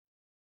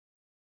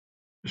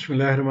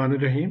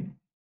Bismillahirrahmanirrahim.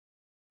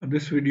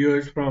 This video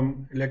is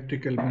from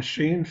electrical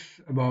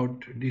machines about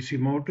DC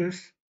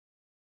motors,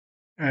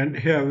 and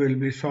here we'll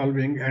be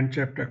solving end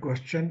chapter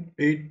question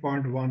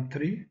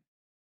 8.13,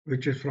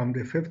 which is from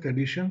the fifth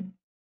edition,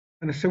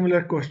 and a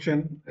similar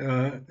question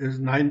is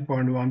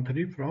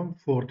 9.13 from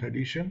fourth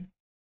edition,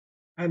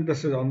 and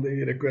this is on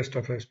the request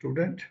of a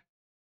student.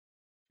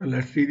 So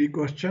let's see the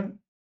question.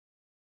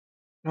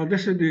 Now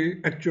this is the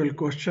actual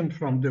question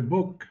from the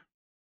book.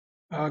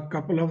 A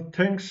couple of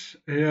things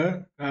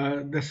here.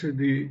 This is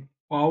the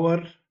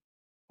power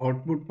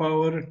output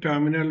power,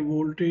 terminal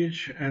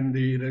voltage, and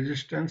the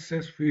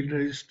resistances, field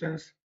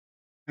resistance,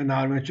 and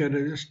armature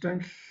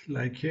resistance,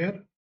 like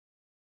here.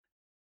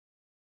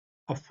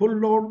 A full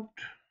load,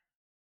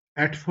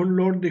 at full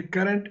load, the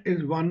current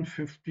is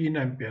 115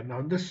 ampere.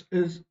 Now, this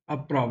is a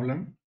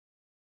problem.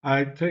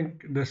 I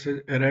think this is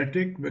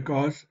erratic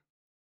because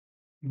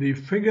the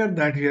figure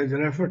that he has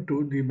referred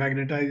to, the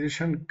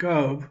magnetization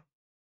curve,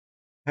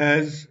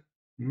 has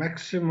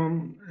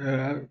maximum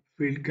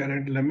field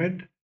current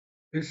limit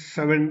is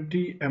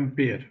 70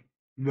 ampere,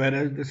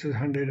 whereas this is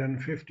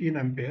 115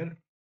 ampere.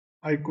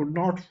 I could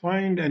not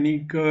find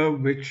any curve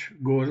which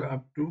goes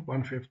up to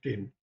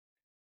 115.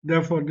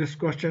 Therefore, this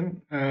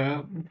question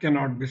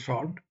cannot be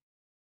solved.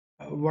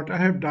 What I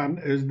have done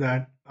is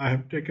that I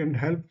have taken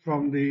help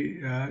from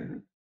the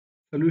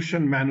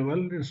solution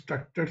manual,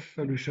 instructor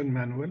solution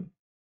manual,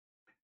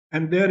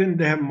 and therein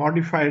they have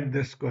modified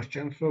this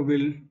question. So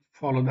we'll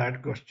follow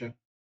that question.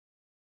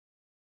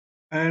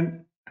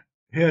 And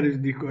here is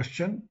the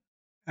question,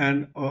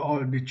 and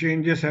all the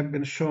changes have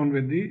been shown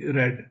with the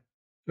red.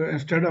 So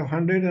instead of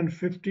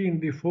 115,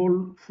 the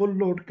full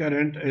load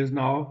current is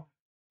now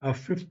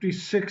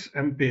 56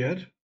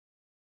 ampere,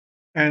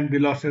 and the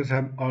losses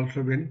have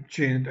also been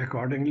changed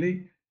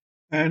accordingly.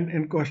 And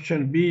in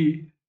question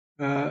B,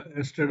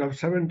 instead of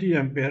 70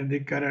 ampere,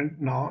 the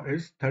current now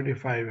is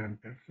 35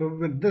 ampere. So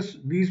with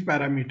these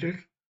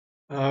parameters,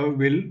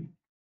 we'll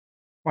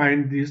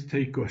find these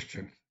three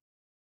questions.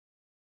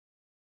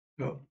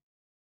 So,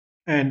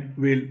 and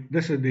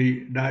this is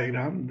the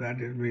diagram that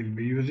we'll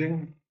be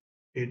using,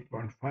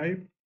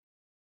 8.5.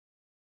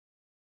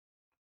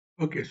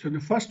 Okay, so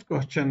the first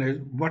question is,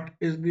 what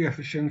is the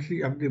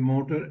efficiency of the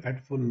motor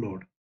at full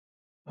load?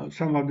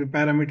 Some of the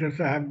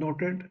parameters I have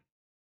noted: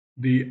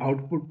 the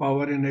output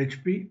power in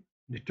HP,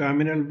 the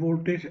terminal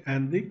voltage,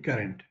 and the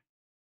current.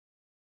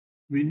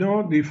 We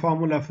know the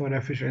formula for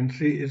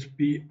efficiency is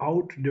P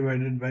out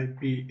divided by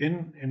P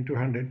in into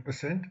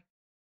 100%.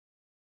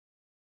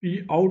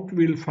 P out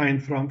we'll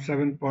find from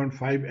 7.5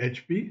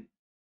 HP.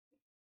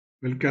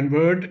 We'll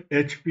convert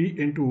HP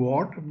into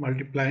watt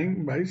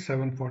multiplying by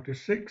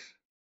 746.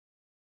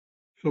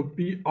 So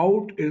P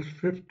out is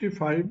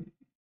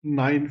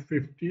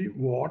 55,950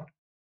 watt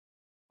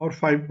or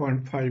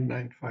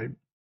 5.595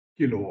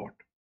 kilowatt.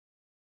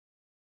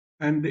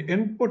 And the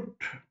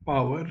input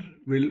power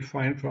we'll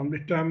find from the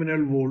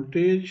terminal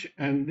voltage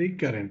and the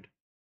current.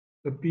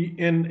 So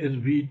Pn is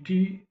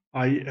Vt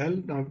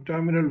IL. Now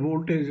terminal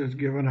voltage is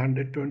given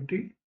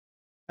 120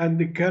 and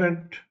the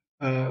current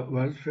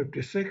was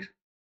 56.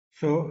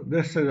 So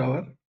this is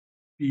our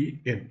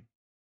Pn.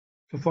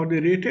 So for the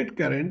rated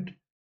current,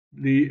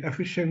 the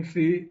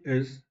efficiency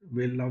is,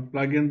 we'll now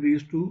plug in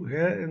these two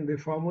here in the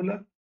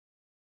formula,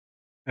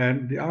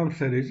 and the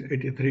answer is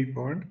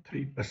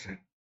 83.3%.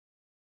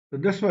 So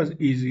this was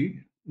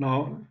easy.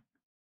 Now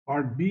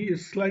part B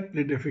is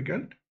slightly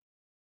difficult.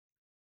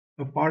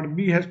 So part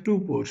B has two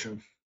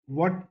portions.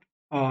 What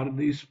are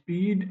the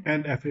speed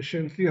and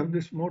efficiency of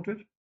this motor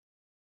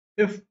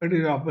if it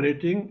is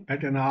operating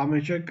at an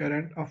armature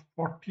current of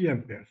 40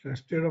 ampere? So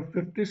instead of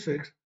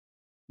 56,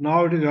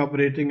 now it is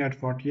operating at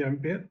 40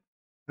 ampere.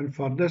 And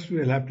for this,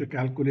 we'll have to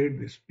calculate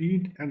the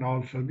speed and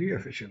also the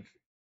efficiency.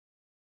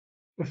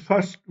 So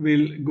first,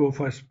 we'll go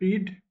for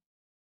speed.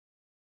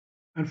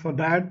 And for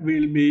that,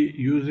 we'll be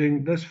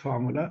using this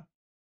formula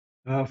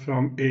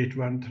from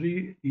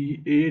 813,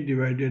 EA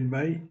divided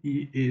by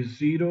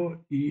EA0.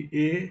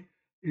 EA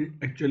is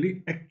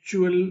actually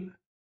actual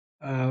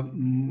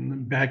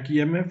back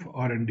EMF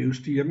or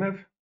induced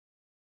EMF.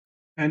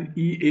 And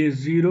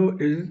EA0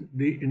 is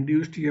the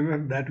induced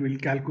EMF that we'll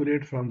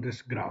calculate from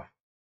this graph.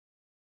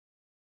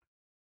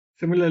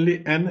 Similarly,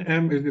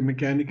 Nm is the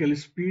mechanical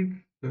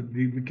speed, so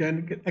the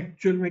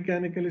actual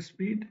mechanical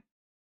speed,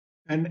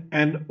 and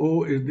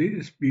No is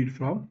the speed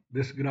from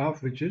this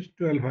graph, which is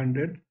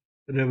 1200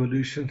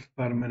 revolutions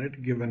per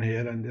minute given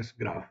here in this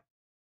graph.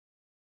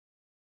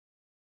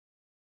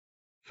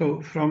 So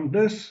from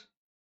this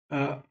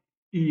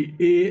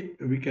EA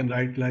we can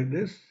write like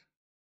this,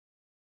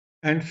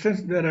 and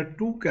since there are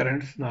two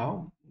currents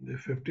now, the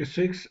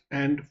 56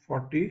 and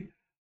 40,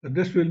 so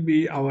this will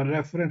be our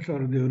reference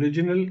or the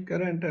original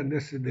current, and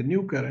this is the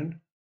new current.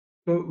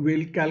 So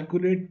we'll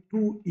calculate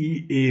two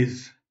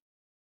EAs.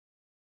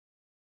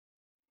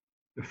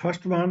 The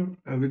first one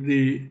with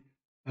the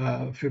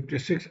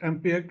 56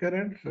 ampere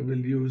current, so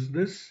we'll use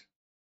this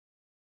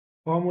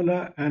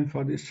formula, and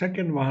for the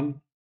second one,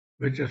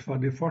 which is for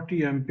the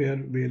 40 ampere,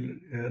 we'll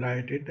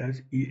write it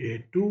as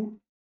EA2.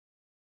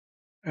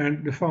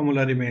 and the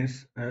formula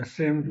remains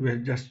same. We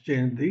just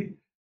change the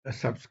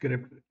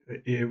subscript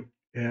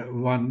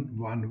one,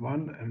 1,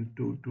 1 and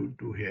 2, 2,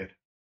 2 here.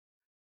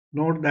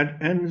 Note that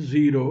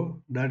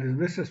n0, that is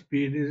this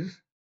speed,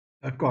 is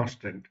a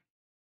constant.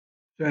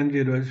 So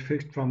n0 is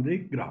fixed from the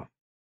graph.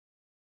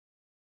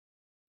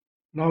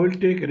 Now we'll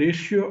take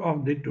ratio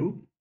of the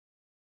two,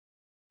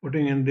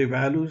 putting in the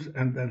values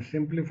and then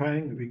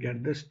simplifying, we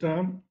get this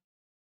term.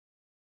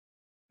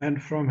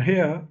 And from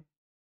here,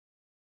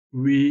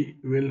 we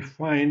will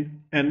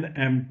find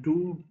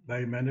nm2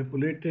 by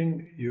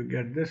manipulating. You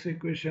get this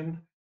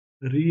equation,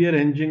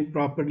 rearranging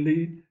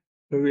properly.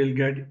 So we'll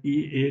get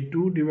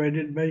EA2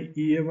 divided by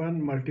EA1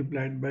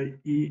 multiplied by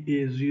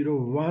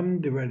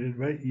EA01 divided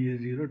by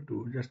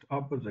EA02, just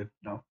opposite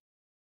now,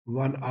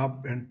 1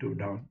 up and 2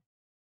 down,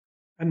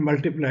 and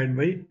multiplied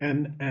by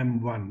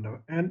nm1.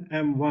 Now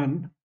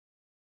nm1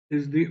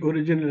 is the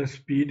original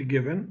speed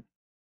given.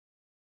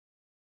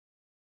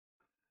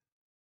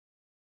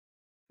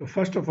 So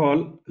first of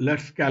all,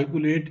 let's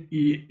calculate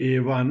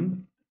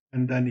EA1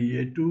 and then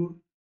EA2.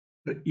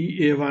 So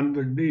EA1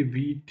 will be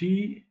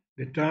VT,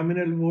 the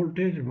terminal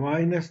voltage,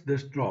 minus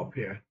this drop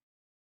here.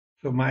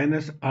 So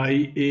minus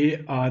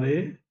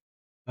IARA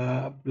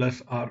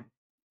plus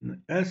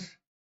RS.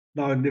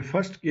 Now in the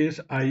first case,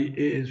 IA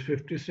is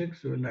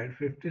 56, so we'll write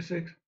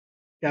 56.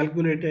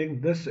 Calculating,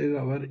 this is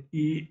our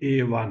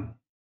EA1.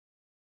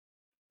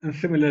 And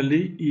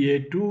similarly,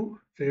 EA2,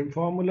 same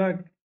formula,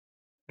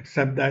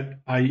 except that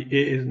IA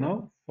is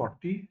now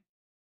 40.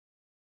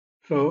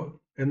 So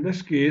in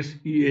this case,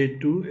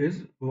 EA2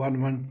 is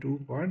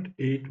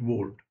 112.8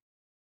 volt.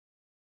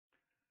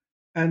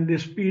 And the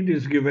speed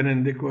is given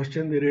in the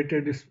question. The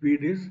rated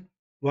speed is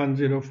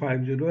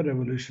 1050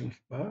 revolutions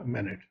per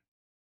minute.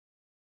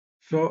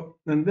 So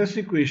in this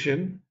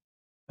equation,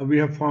 we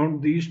have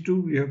found these two,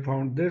 we have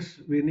found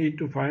this. We need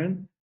to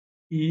find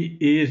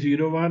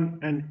EA01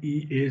 and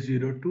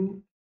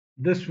EA02.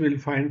 This we'll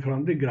find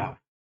from the graph.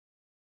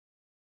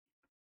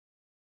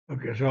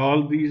 Okay, so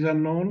all these are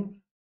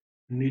known.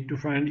 We need to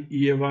find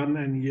EA1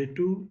 and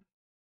EA2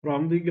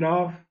 from the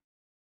graph.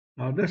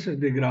 Now this is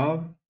the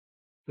graph.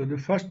 So the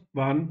first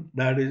one,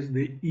 that is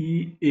the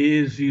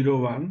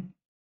EA01,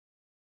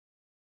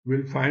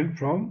 we'll find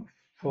from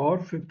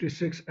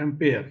 456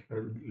 ampere.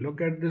 So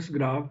look at this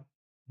graph.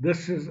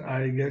 This is,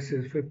 I guess,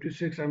 is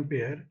 56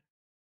 ampere,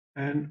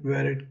 and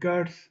where it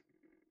cuts,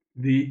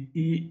 the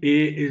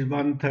EA is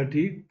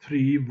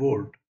 133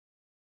 volt.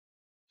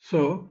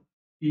 So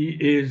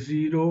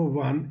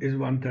EA01 is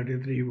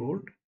 133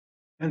 volt.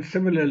 And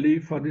similarly,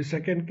 for the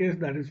second case,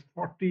 that is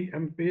 40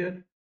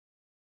 ampere,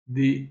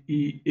 the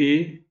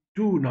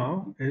EA2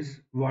 now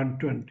is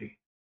 120.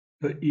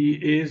 So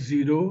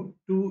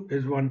EA02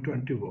 is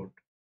 120 volt.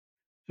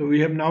 So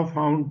we have now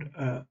found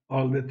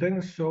all the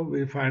things. So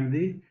we find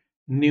the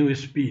new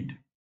speed.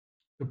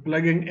 So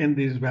plugging in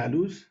these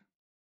values,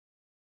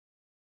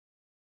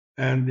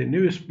 and the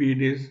new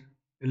speed is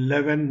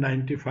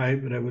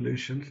 1195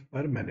 revolutions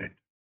per minute.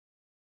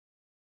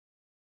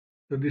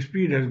 So the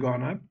speed has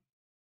gone up.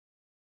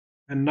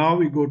 And now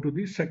we go to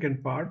the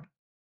second part,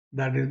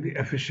 that is the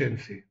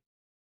efficiency.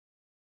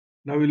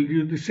 Now we'll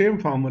use the same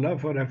formula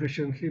for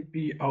efficiency,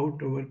 P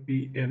out over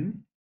P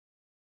in.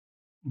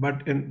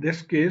 But in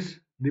this case,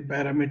 the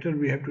parameter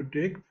we have to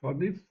take for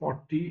the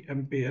 40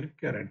 ampere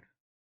current.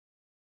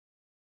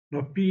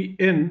 Now P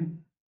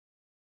in,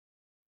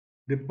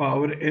 the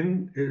power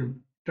in is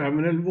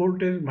terminal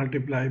voltage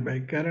multiplied by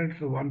current.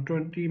 So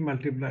 120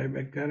 multiplied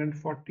by current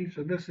 40.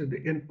 So this is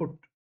the input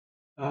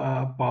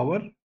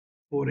power,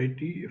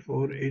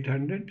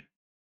 800.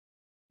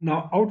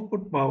 Now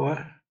output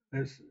power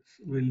is,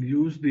 we'll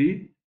use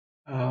the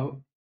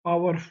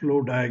power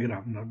flow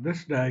diagram. Now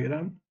this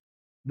diagram,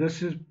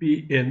 this is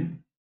P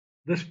in.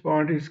 This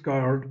point is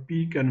called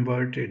P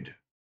converted.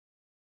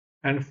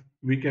 And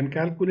we can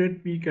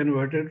calculate P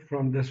converted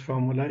from this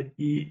formula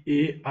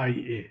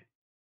EAIA.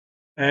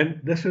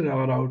 And this is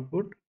our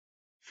output.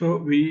 So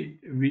we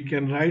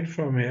can write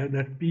from here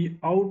that P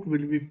out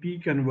will be P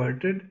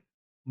converted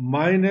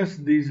minus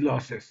these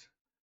losses.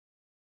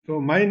 So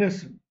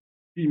minus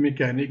P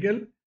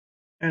mechanical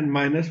and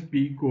minus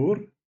P core.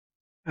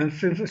 And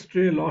since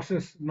stray loss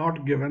is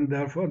not given,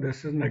 therefore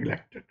this is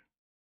neglected.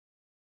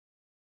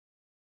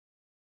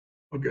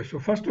 Okay, so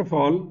first of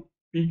all,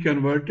 P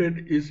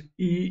converted is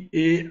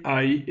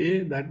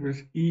EAIA, that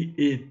means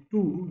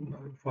EA2.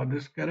 For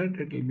this current,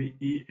 it will be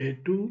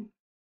EA2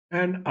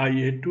 and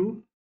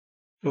IA2.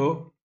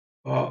 So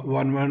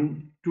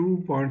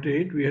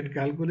 112.8 we had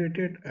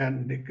calculated,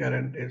 and the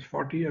current is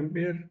 40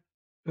 ampere.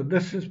 So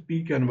this is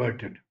P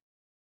converted.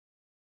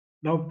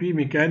 Now P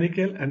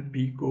mechanical and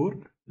P core.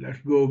 Let's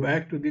go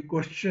back to the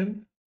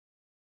question.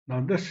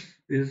 Now this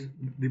is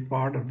the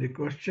part of the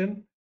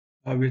question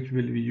which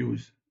will be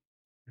used.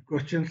 The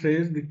question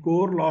says the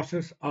core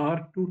losses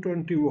are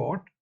 220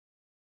 watt.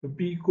 The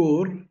P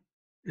core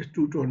is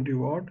 220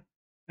 watt,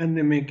 and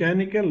the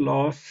mechanical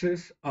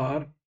losses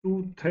are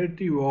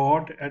 230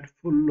 watt at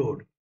full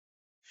load.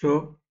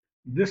 So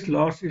this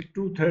loss is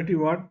 230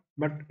 watt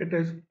but it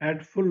is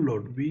at full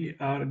load. We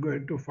are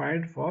going to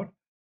find for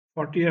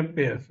 40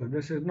 amperes. So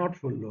this is not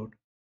full load.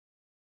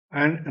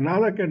 And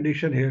another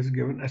condition here is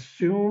given.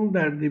 Assume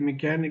that the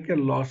mechanical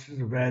losses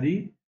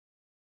vary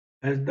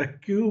as the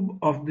cube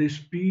of the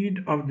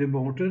speed of the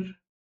motor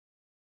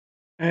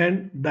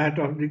and that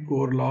of the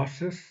core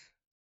losses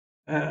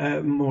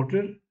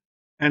motor,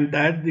 and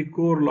that the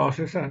core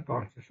losses are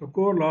constant. So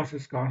core loss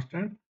is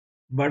constant,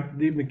 but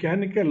the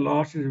mechanical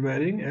loss is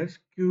varying as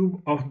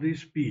cube of the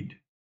speed.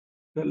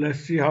 So let's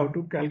see how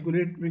to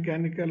calculate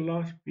mechanical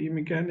loss. P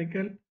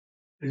mechanical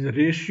is the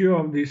ratio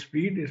of the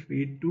speed,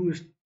 speed 2,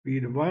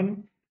 speed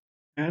 1,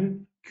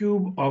 and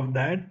cube of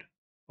that,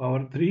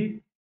 power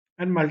 3,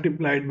 and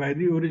multiplied by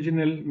the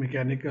original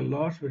mechanical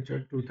loss, which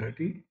are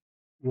 230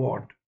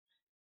 watt.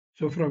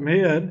 So from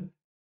here,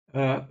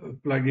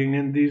 plugging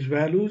in these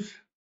values,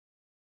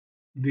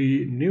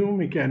 the new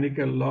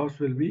mechanical loss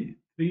will be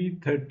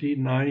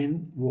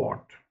 339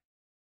 watt.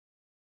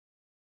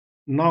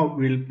 Now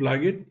we'll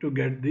plug it to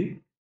get the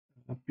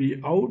P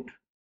out.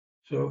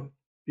 So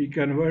P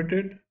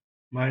converted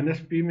minus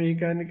P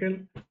mechanical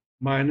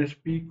minus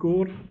P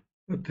core,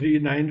 so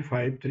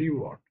 3953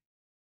 watt.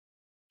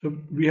 So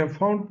we have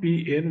found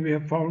P in, we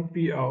have found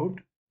P out.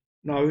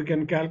 Now we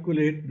can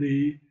calculate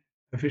the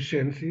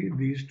efficiency.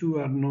 These two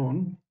are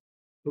known.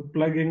 So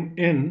plugging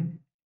in,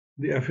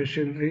 the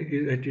efficiency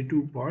is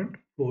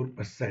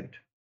 82.4%.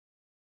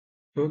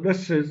 So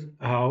this is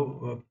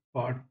how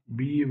part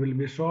B will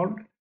be solved.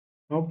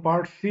 Now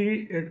part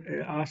C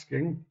is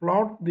asking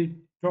plot the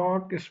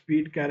torque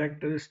speed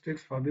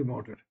characteristics for the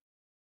motor.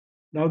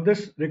 Now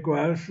this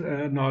requires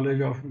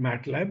knowledge of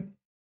MATLAB,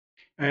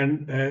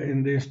 and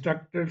in the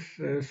instructor's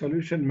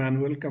solution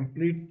manual,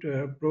 complete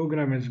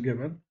program is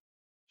given.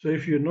 So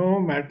if you know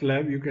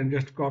MATLAB, you can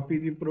just copy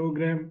the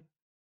program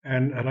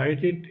and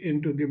write it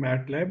into the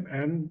MATLAB,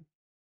 and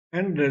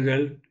end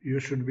result you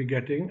should be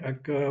getting a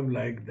curve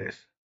like this.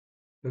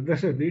 So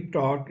this is the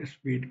torque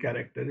speed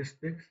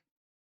characteristics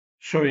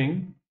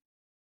showing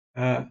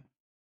uh,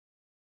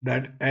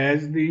 that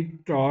as the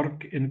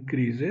torque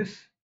increases,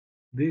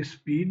 the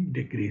speed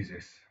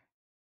decreases.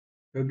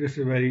 So this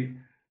is very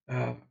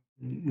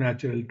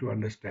natural to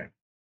understand.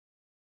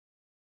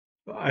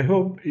 So I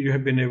hope you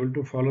have been able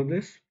to follow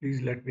this.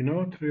 Please let me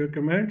know through your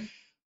comments.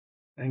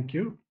 Thank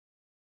you.